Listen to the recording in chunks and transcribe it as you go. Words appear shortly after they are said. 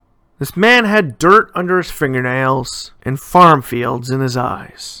This man had dirt under his fingernails and farm fields in his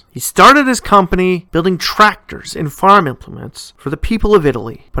eyes. He started his company building tractors and farm implements for the people of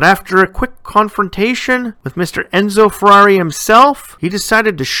Italy. But after a quick confrontation with Mr. Enzo Ferrari himself, he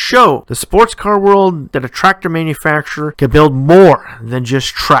decided to show the sports car world that a tractor manufacturer can build more than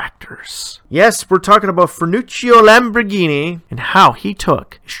just tractors. Yes, we're talking about Ferruccio Lamborghini and how he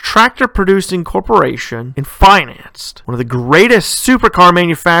took his tractor producing corporation and financed one of the greatest supercar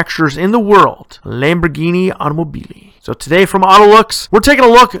manufacturers in the world, Lamborghini Automobili. So today from Autolux, we're taking a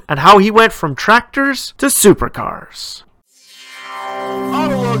look at how he went from tractors to supercars.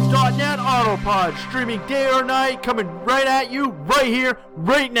 Autolux.net Autopod, streaming day or night, coming right at you, right here,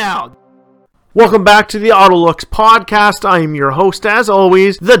 right now. Welcome back to the Autolux podcast. I am your host, as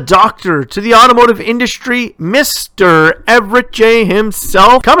always, the doctor to the automotive industry, Mr. Everett J.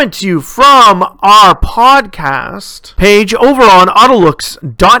 himself, coming to you from our podcast page over on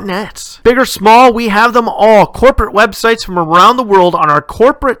Autolux.net. Big or small, we have them all. Corporate websites from around the world on our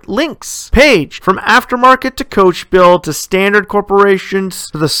corporate links page, from aftermarket to coach build to standard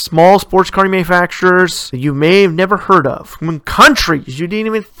corporations to the small sports car manufacturers that you may have never heard of, from countries you didn't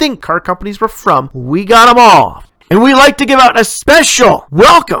even think car companies were from. We got them all. And we like to give out a special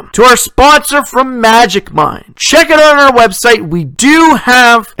welcome to our sponsor from Magic Mind. Check it out on our website. We do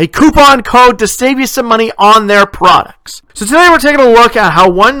have a coupon code to save you some money on their products. So today we're taking a look at how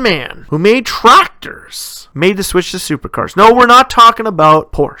one man who made tractors made the switch to supercars. No, we're not talking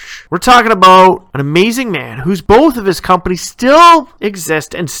about Porsche. We're talking about an amazing man whose both of his companies still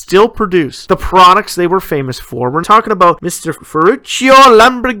exist and still produce the products they were famous for. We're talking about Mr. Ferruccio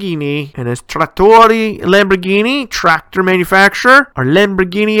Lamborghini and his Trattori Lamborghini tractor manufacturer, or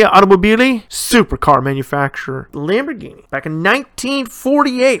Lamborghini Automobili supercar manufacturer. Lamborghini. Back in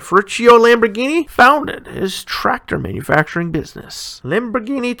 1948, Ferruccio Lamborghini founded his tractor manufacturing business,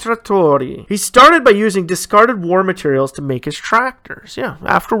 Lamborghini Trattori. He started by using discarded war materials to make his tractors. Yeah,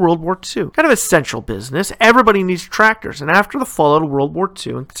 after World War II. Kind of essential business. Everybody needs tractors. And after the fallout of World War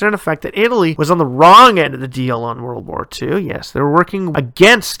II, and considering the fact that Italy was on the wrong end of the deal on World War II, yes, they were working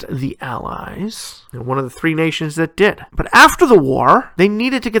against the Allies, and one of the three nations that did. But after the war, they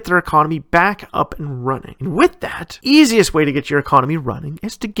needed to get their economy back up and running. And with that, easiest way to get your economy running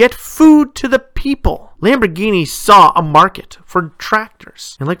is to get food to the people. Lamborghini saw a market for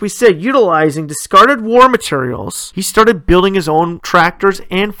tractors. And like we said, utilizing discarded war materials, he started building his own tractors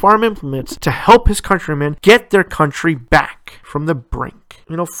and farm implements to help his countrymen get their country back from the brink.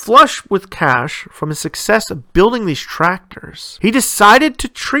 Flush with cash from his success of building these tractors, he decided to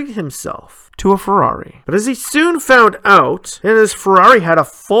treat himself to a Ferrari. But as he soon found out, that his Ferrari had a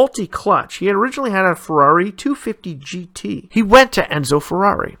faulty clutch. He had originally had a Ferrari 250 GT. He went to Enzo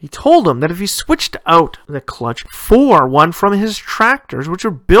Ferrari. He told him that if he switched out the clutch for one from his tractors, which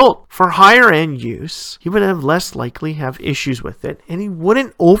were built for higher end use, he would have less likely have issues with it, and he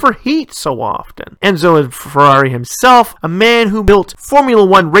wouldn't overheat so often. Enzo Ferrari himself, a man who built Formula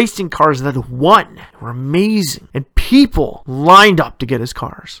One racing cars that won, were amazing, and people lined up to get his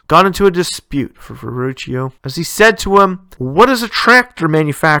cars. Got into a dispute for Ferruccio, as he said to him, "What does a tractor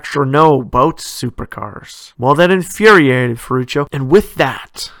manufacturer know about supercars?" Well, that infuriated Ferruccio, and with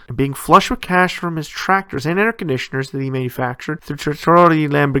that, and being flush with cash from his tractors and air conditioners that he manufactured through Trattori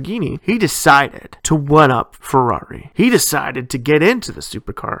Lamborghini, he decided to one-up Ferrari. He decided to get into the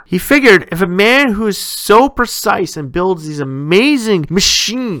supercar. He figured if a man who is so precise and builds these amazing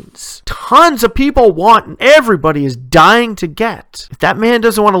machines tons of people want and everybody is dying to get, if that man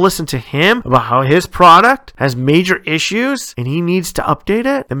doesn't want to listen to him about how his product has major issues and he needs to update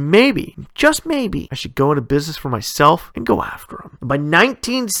it, then maybe, just maybe, I should go into business for myself and go after him. By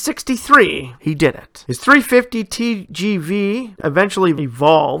 1963, he did it. His 350 TGV eventually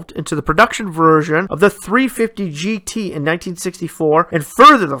evolved into the production version of the 350 GT in 1964, and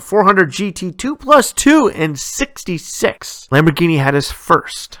further the 400 GT 2+2 in 66. Lamborghini had his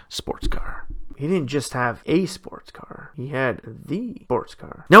first sports car. He didn't just have a sports car. He had the sports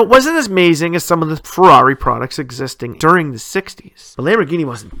car. Now, it wasn't as amazing as some of the Ferrari products existing during the 60s. But Lamborghini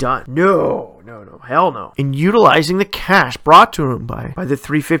wasn't done. No, hell no. In utilizing the cash brought to him by the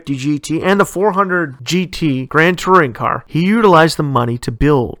 350 GT and the 400 GT Grand Touring car, he utilized the money to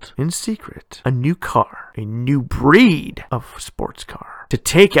build, in secret, a new car, a new breed of sports car, to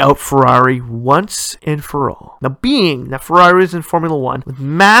take out Ferrari once and for all. Now, being that Ferrari was in Formula One with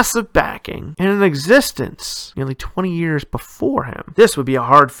massive backing and an existence nearly 20 years before him, this would be a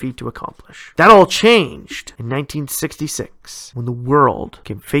hard feat to accomplish. That all changed in 1966. when the world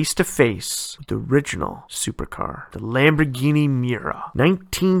came face to face with the original supercar, the Lamborghini Miura.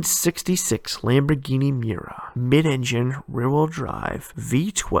 1966 Lamborghini Miura, mid-engine, rear-wheel drive,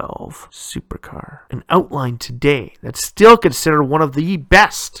 V12 supercar. An outline today that's still considered one of the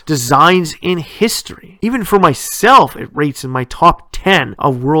best designs in history. Even for myself, it rates in my top 10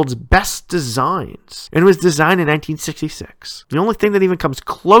 of world's best designs. And it was designed in 1966. The only thing that even comes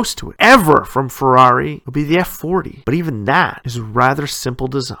close to it ever from Ferrari would be the F40. But even that is a rather simple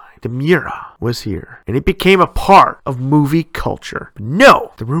design. The Miura was here, and it became a part of movie culture. But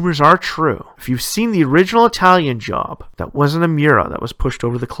no, the rumors are true. If you've seen the original Italian Job, that wasn't a Miura that was pushed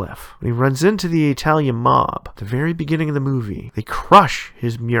over the cliff. When he runs into the Italian mob, at the very beginning of the movie, they crush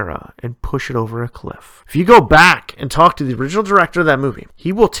his Miura and push it over a cliff. If you go back and talk to the original director of that movie,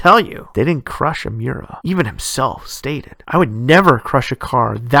 he will tell you they didn't crush a Miura. Even himself stated, I would never crush a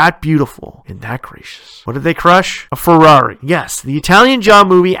car that beautiful and that gracious. What did they crush? A Ferrari. Yes, the Italian Job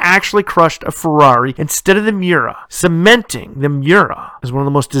movie actually crushed a Ferrari instead of the Miura, cementing the Miura as one of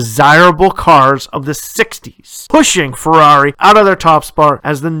the most desirable cars of the 60s, pushing Ferrari out of their top spot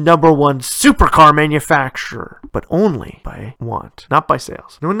as the #1 supercar manufacturer, but only by want, not by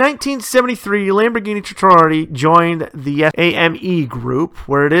sales. Now, in 1973, Lamborghini Chitardi joined the AME group,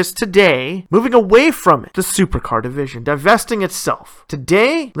 where it is today, moving away from it, the supercar division, divesting itself.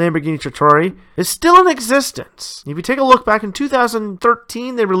 Today, Lamborghini Chitardi is still in existence. If you take a look back in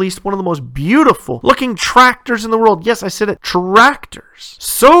 2013, they released one of the most beautiful looking tractors in the world. Yes, I said it, tractors.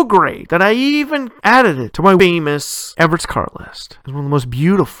 So great that I even added it to my famous Everett's car list. It's one of the most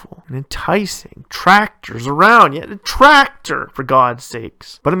beautiful and enticing tractors around. Yet a tractor, for God's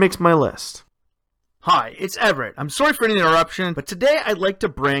sakes. But it makes my list. Hi, it's Everett. I'm sorry for any interruption, but today I'd like to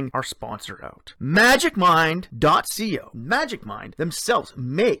bring our sponsor out. MagicMind.co. MagicMind themselves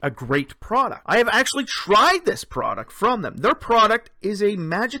make a great product. I have actually tried this product from them. Their product is a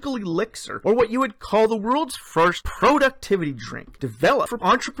magical elixir, or what you would call the world's first productivity drink, developed for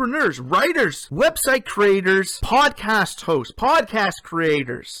entrepreneurs, writers, website creators, podcast hosts, podcast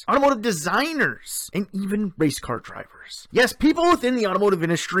creators, automotive designers, and even race car drivers. Yes, people within the automotive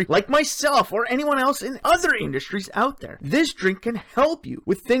industry, like myself or anyone else in other industries out there. This drink can help you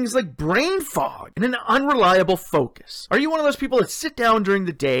with things like brain fog and an unreliable focus. Are you one of those people that sit down during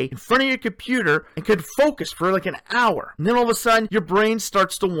the day in front of your computer and could focus for like an hour, and then all of a sudden your brain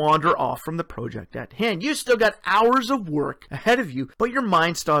starts to wander off from the project at hand? You still got hours of work ahead of you, but your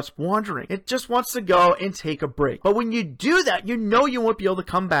mind starts wandering. It just wants to go and take a break. But when you do that, you know you won't be able to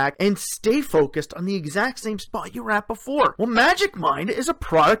come back and stay focused on the exact same spot you were at before. Well, Magic Mind is a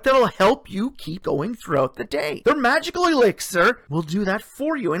product that'll help you keep going throughout the day. Their magical elixir will do that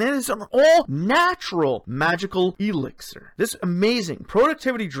for you, and it is an all-natural magical elixir. This amazing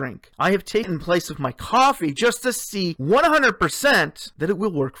productivity drink I have taken in place of my coffee just to see 100% that it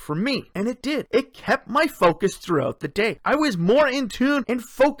will work for me, and it did. It kept my focus throughout the day. I was more in tune and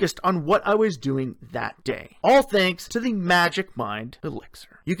focused on what I was doing that day. All thanks to the Magic Mind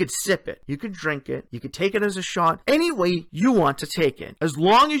elixir. You could sip it, you could drink it, you could take it as a shot, any way you want to take it. As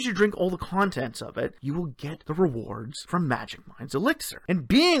long as you drink all the contents of it, you will get the rewards from Magic Mind's elixir. And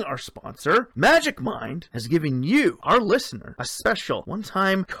being our sponsor, Magic Mind has given you, our listener, a special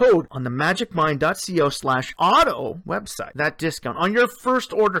one-time code on the magicmind.co/auto website. That discount on your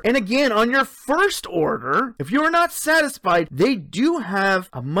first order. And again, on your first order, if you are not satisfied, they do have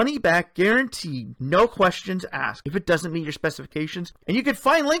a money-back guarantee, no questions asked, if it doesn't meet your specifications. And you can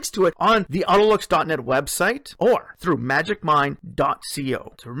find links to it on the Autolux.net website or through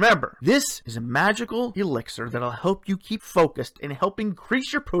magicmind.co. So remember, this is a magical elixir that'll help you keep focused and help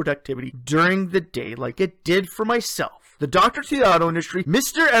increase your productivity during the day, like it did for myself, the doctor to the auto industry,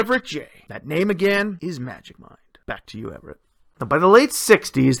 Mr. Everett J. That name again is Magic Mind. Back to you, Everett. Now, by the late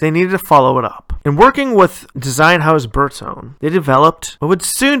 60s, they needed to follow it up. In working with design house Bertone, they developed what would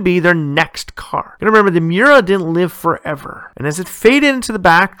soon be their next car. You remember, the Miura didn't live forever, and as it faded into the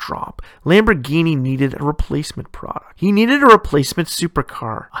backdrop, Lamborghini needed a replacement product. He needed a replacement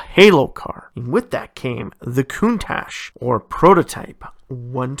supercar, a halo car, and with that came the Countach, or prototype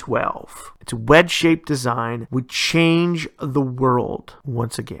 112. Its wedge-shaped design would change the world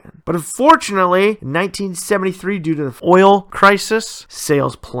once again. But unfortunately, in 1973, due to the oil crisis,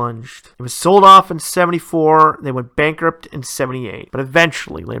 sales plunged. It was sold off in 74. They went bankrupt in 78. But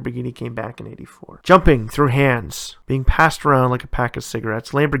eventually, Lamborghini came back in 84. Jumping through hands, being passed around like a pack of cigarettes,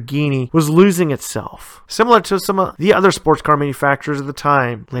 Lamborghini was losing itself. Similar to some of the other sports car manufacturers at the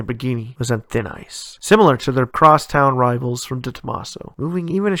time, Lamborghini was on thin ice. Similar to their crosstown rivals from De Tomaso, moving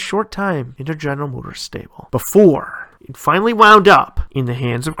even a short time into General Motors stable. Before it finally wound up in the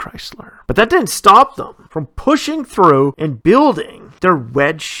hands of Chrysler. But that didn't stop them from pushing through and building their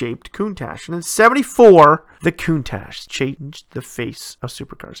wedge-shaped Countach. And in 1974, the Countach changed the face of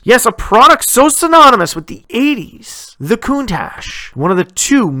supercars. Yes, a product so synonymous with the 80s, the Countach, one of the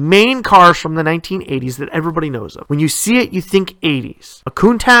two main cars from the 1980s that everybody knows of. When you see it, you think 80s. A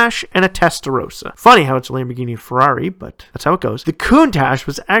Countach and a Testarossa. Funny how it's a Lamborghini and Ferrari, but that's how it goes. The Countach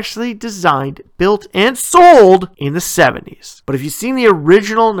was actually designed, built, and sold in the 70s. But if you've seen the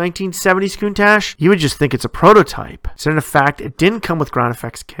original 1970s Countach, you would just think it's a prototype. So in fact, it didn't come with ground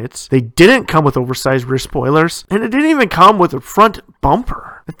effects kits. They didn't come with oversized rear spoilers. And it didn't even come with a front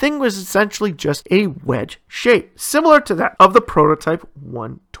bumper. The thing was essentially just a wedge shape, similar to that of the prototype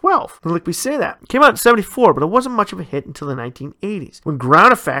 112. And like we say that, it came out in 1974, but it wasn't much of a hit until the 1980s, when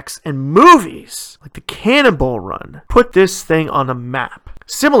ground effects and movies like the Cannonball Run put this thing on the map.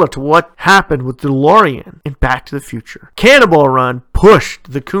 Similar to what happened with DeLorean in Back to the Future. Cannonball Run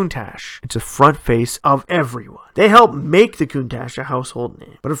pushed the Countach into the front face of everyone. They helped make the Countach a household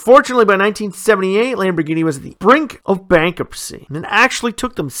name. But unfortunately, by 1978, Lamborghini was at the brink of bankruptcy. And it actually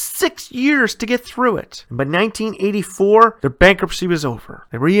took them 6 years to get through it. And by 1984, their bankruptcy was over.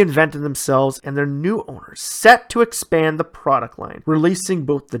 They reinvented themselves and their new owners set to expand the product line, releasing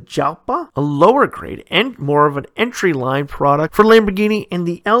both the Jalpa, a lower grade and more of an entry line product for Lamborghini, and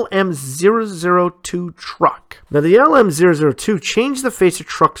the LM002 truck. Now, the LM002 changed the face of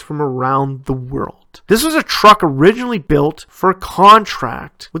trucks from around the world. This was a truck originally built for a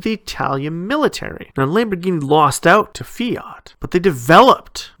contract with the Italian military. Now, Lamborghini lost out to Fiat, but they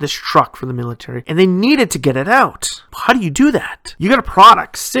developed this truck for the military, and they needed to get it out. How do you do that? You got a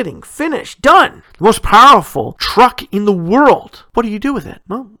product sitting, finished, done. The most powerful truck in the world. What do you do with it?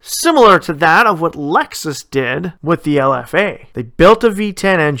 Well, similar to that of what Lexus did with the LFA. They built a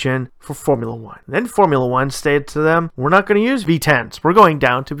V10 engine for Formula One. Then Formula One stated to them, we're not going to use V10s. We're going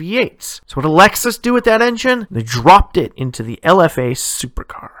down to V8s. So what did Lexus do with that engine? They dropped it into the LFA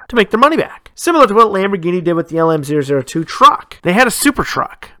supercar to make their money back. Similar to what Lamborghini did with the LM002 truck. They had a super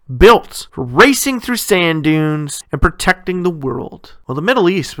truck built for racing through sand dunes and protecting the world. Well, the Middle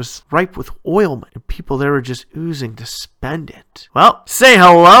East was ripe with oil, and people there were just oozing to spend it. Well, say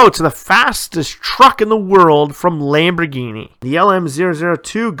hello to the fastest truck in the world from Lamborghini. The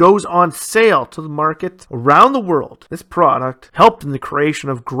LM002 goes on sale to the market around the world. This product helped in the creation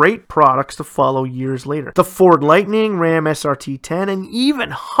of great products to follow years later. The Ford Lightning, Ram SRT10, and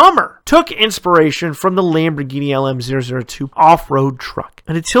even Hummer took inspiration from the Lamborghini LM002 off-road truck.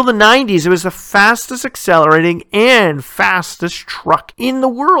 And until the 90s, it was the fastest accelerating and fastest truck in the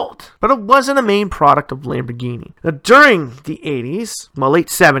world. But it wasn't a main product of Lamborghini. Now, during the 80s, late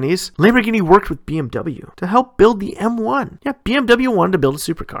 70s, Lamborghini worked with BMW to help build the M1. Yeah, BMW wanted to build a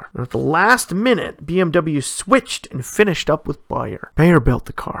supercar. And at the last minute, BMW switched and finished up with Bayer. Bayer built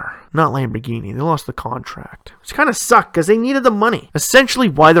the car, not Lamborghini. They lost the contract, which kind of sucked because they needed the money. Essentially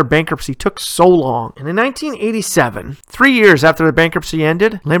why their bankruptcy took so long. And in 1987, 3 years after the bankruptcy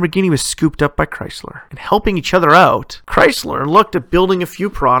ended, Lamborghini was scooped up by Chrysler. And helping each other out, Chrysler looked at building a few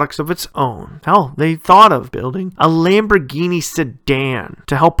products of its own. Hell, they thought of building a Lamborghini sedan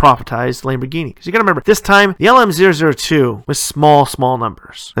to help profitize Lamborghini. Because you gotta remember, this time, the LM002 was small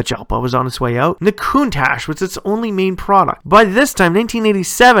numbers. The Jalpa was on its way out, and the Countach was its only main product. By this time,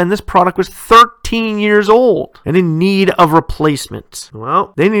 1987, this product was 13 years old and in need of replacement.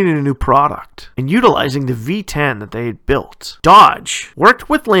 Well, they needed a new product. And utilizing the V10 that they had built, Dodge worked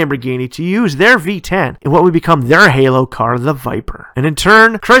with Lamborghini to use their V10 in what would become their halo car, the Viper. And in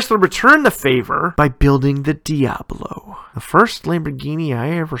turn, Chrysler returned the favor by building the Diablo. The first Lamborghini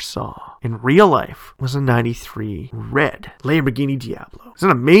I ever saw in real life was a 93 red Lamborghini Diablo. It's an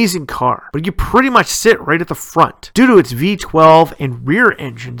amazing car, but you pretty much sit right at the front. Due to its V12 and rear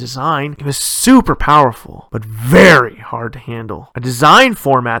engine design, it was super powerful, but very hard to handle. A design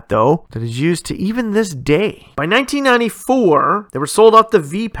format, though, that is used to even this day. By 1994, they were sold off to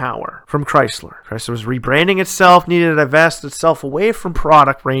V-Power from Chrysler. Chrysler was rebranding itself, needed to divest itself away from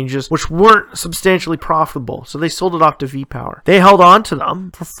product ranges which weren't substantially profitable, so they sold it off to V-Power. They held on to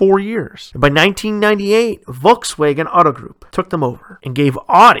them for 4 years. And by 1998, Volkswagen Auto Group took them over and gave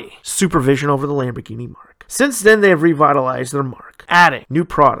Audi supervision over the Lamborghini marque. Since then, they have revitalized their marque, adding new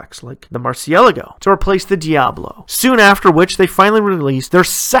products like the Murcielago to replace the Diablo. Soon after which, they finally released their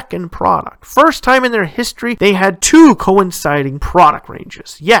second product. First time in their history, they had two coinciding product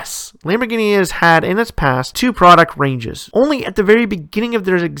ranges. Yes, Lamborghini has had in its past two product ranges. Only at the very beginning of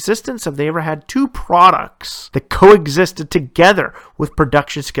their existence have they ever had two products that coexisted together with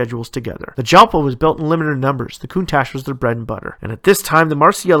production schedules together. together. The Jalpa was built in limited numbers. The Countach was their bread and butter. And at this time, the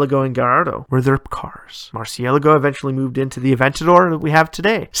Murcielago and Gallardo were their cars. Murcielago eventually moved into the Aventador that we have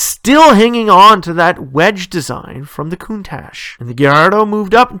today, still hanging on to that wedge design from the Countach. And the Gallardo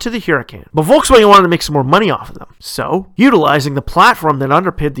moved up into the Huracan. But Volkswagen wanted to make some more money off of them. So, utilizing the platform that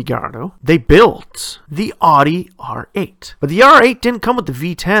underpinned the Gallardo, they built the Audi R8. But the R8 didn't come with the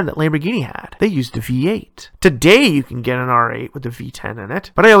V10 that Lamborghini had. They used the V8. Today, you can get an R8 with a V10 in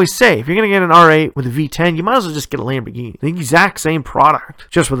it. But I always say, if you're going to get an R8 with a V10, you might as well just get a Lamborghini. The exact same product,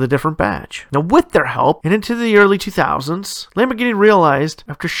 just with a different badge. Now, with their help, and into the early 2000s, Lamborghini realized,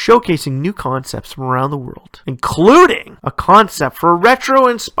 after showcasing new concepts from around the world, including a concept for a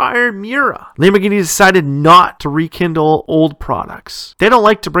retro-inspired Miura, Lamborghini decided not to rekindle old products. They don't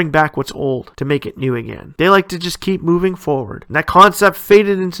like to bring back what's old to make it new again. They like to just keep moving forward. And that concept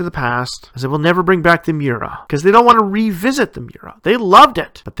faded into the past, as they will never bring back the Miura, because they don't want to revisit the Miura. They loved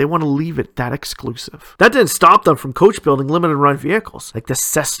it, but they want to leave it that exclusive. That didn't stop them from coach building limited run vehicles, like the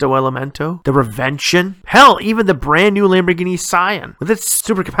Sesto Elemento, the Revention, hell, even the brand new Lamborghini Scion, with its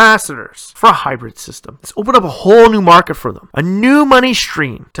supercapacitors, for a hybrid system. It's opened up a whole new market for them, a new money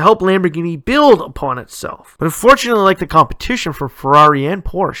stream to help Lamborghini build upon itself. But unfortunately, like the competition from Ferrari and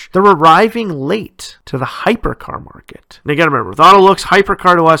Porsche, they're arriving late to the hypercar market. And you gotta remember, with Autolux,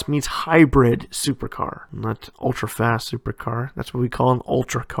 hypercar to us means hybrid supercar, not ultra-fast supercar. That's what we call an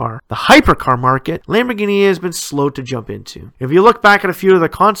ultra car. The hypercar market, Lamborghini has been slow to jump into. If you look back at a few of the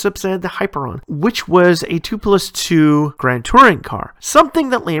concepts, they had the Hyperon, which was a 2+2 Grand Touring car, something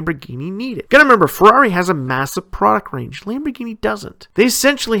that Lamborghini needed. Gotta remember, Ferrari has a massive product range. Lamborghini doesn't. They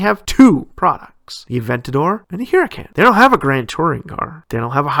essentially have two products, the Aventador and the Huracan. They don't have a Grand Touring car. They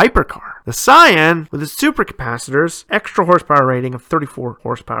don't have a hypercar. The Scion, with its supercapacitors, extra horsepower rating of 34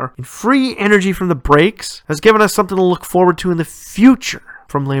 horsepower, and free energy from the brakes, has given us something to look forward to in the future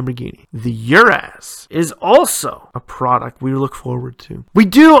from Lamborghini. The Urez is also a product we look forward to. We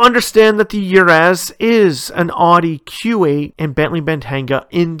do understand that the Urez is an Audi Q8 and Bentley Bentayga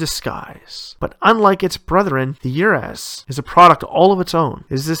in disguise. But unlike its brethren, the Urez is a product all of its own.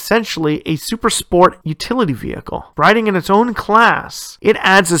 It is essentially a super sport utility vehicle. Riding in its own class, it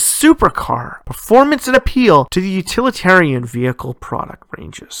adds a supercar performance and appeal to the utilitarian vehicle product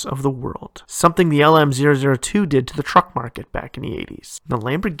ranges of the world. Something the LM002 did to the truck market back in the 80s. Now,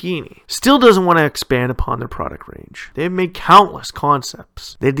 Lamborghini still doesn't want to expand upon their product range. They've made countless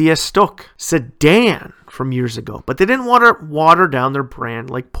concepts. They had the Estoque sedan from years ago, but they didn't want to water down their brand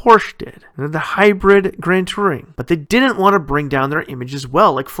like Porsche did. And the hybrid Grand Touring, but they didn't want to bring down their image as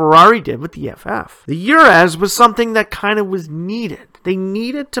well like Ferrari did with the FF. The Urez was something that kind of was needed. They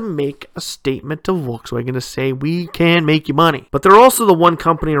needed to make a statement to Volkswagen to say, we can make you money. But they're also the one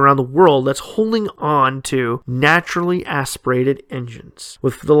company around the world that's holding on to naturally aspirated engines.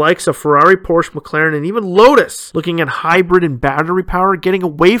 With the likes of Ferrari, Porsche, McLaren, and even Lotus looking at hybrid and battery power, getting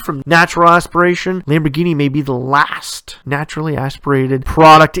away from natural aspiration, Lamborghini may be the last naturally aspirated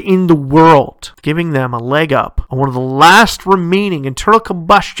product in the world, giving them a leg up on one of the last remaining internal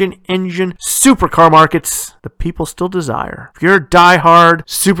combustion engine supercar markets that people still desire. If you're a die-hard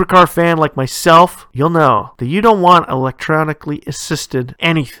supercar fan like myself, you'll know that you don't want electronically assisted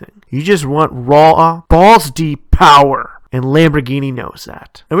anything. You just want raw, balls deep power. And Lamborghini knows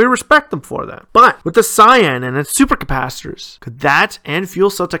that. And we respect them for that. But with the Scion and its supercapacitors, could that and fuel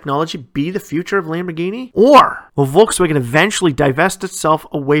cell technology be the future of Lamborghini? Or will Volkswagen eventually divest itself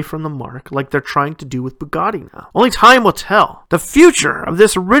away from the mark like they're trying to do with Bugatti now? Only time will tell. The future of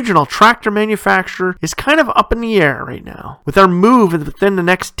this original tractor manufacturer is kind of up in the air right now. With our move within the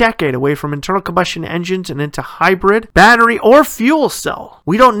next decade away from internal combustion engines and into hybrid, battery, or fuel cell,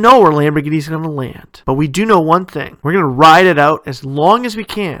 we don't know where Lamborghini's going to land. But we do know one thing. We're going to ride it out as long as we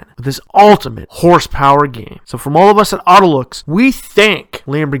can with this ultimate horsepower game. So from all of us at Autolux, we thank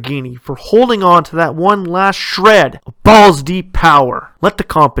Lamborghini for holding on to that one last shred of balls deep power. Let the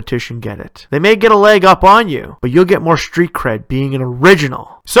competition get it. They may get a leg up on you, but you'll get more street cred being an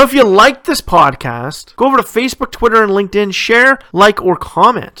original. So if you like this podcast, go over to Facebook, Twitter, and LinkedIn, share, like, or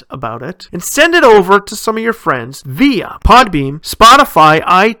comment about it, and send it over to some of your friends via Podbeam, Spotify,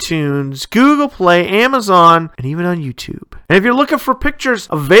 iTunes, Google Play, Amazon, and even on YouTube. And if you're looking for pictures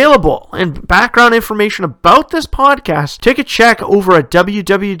available and background information about this podcast, take a check over at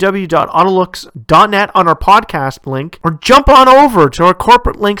www.autolux.net on our podcast link, or jump on over to our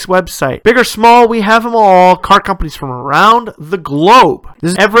corporate links website. Big or small, we have them all. Car companies from around the globe.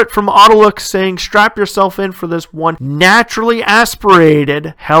 This is Everett from Autolux saying, strap yourself in for this one naturally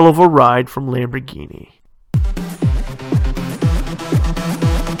aspirated hell of a ride from Lamborghini.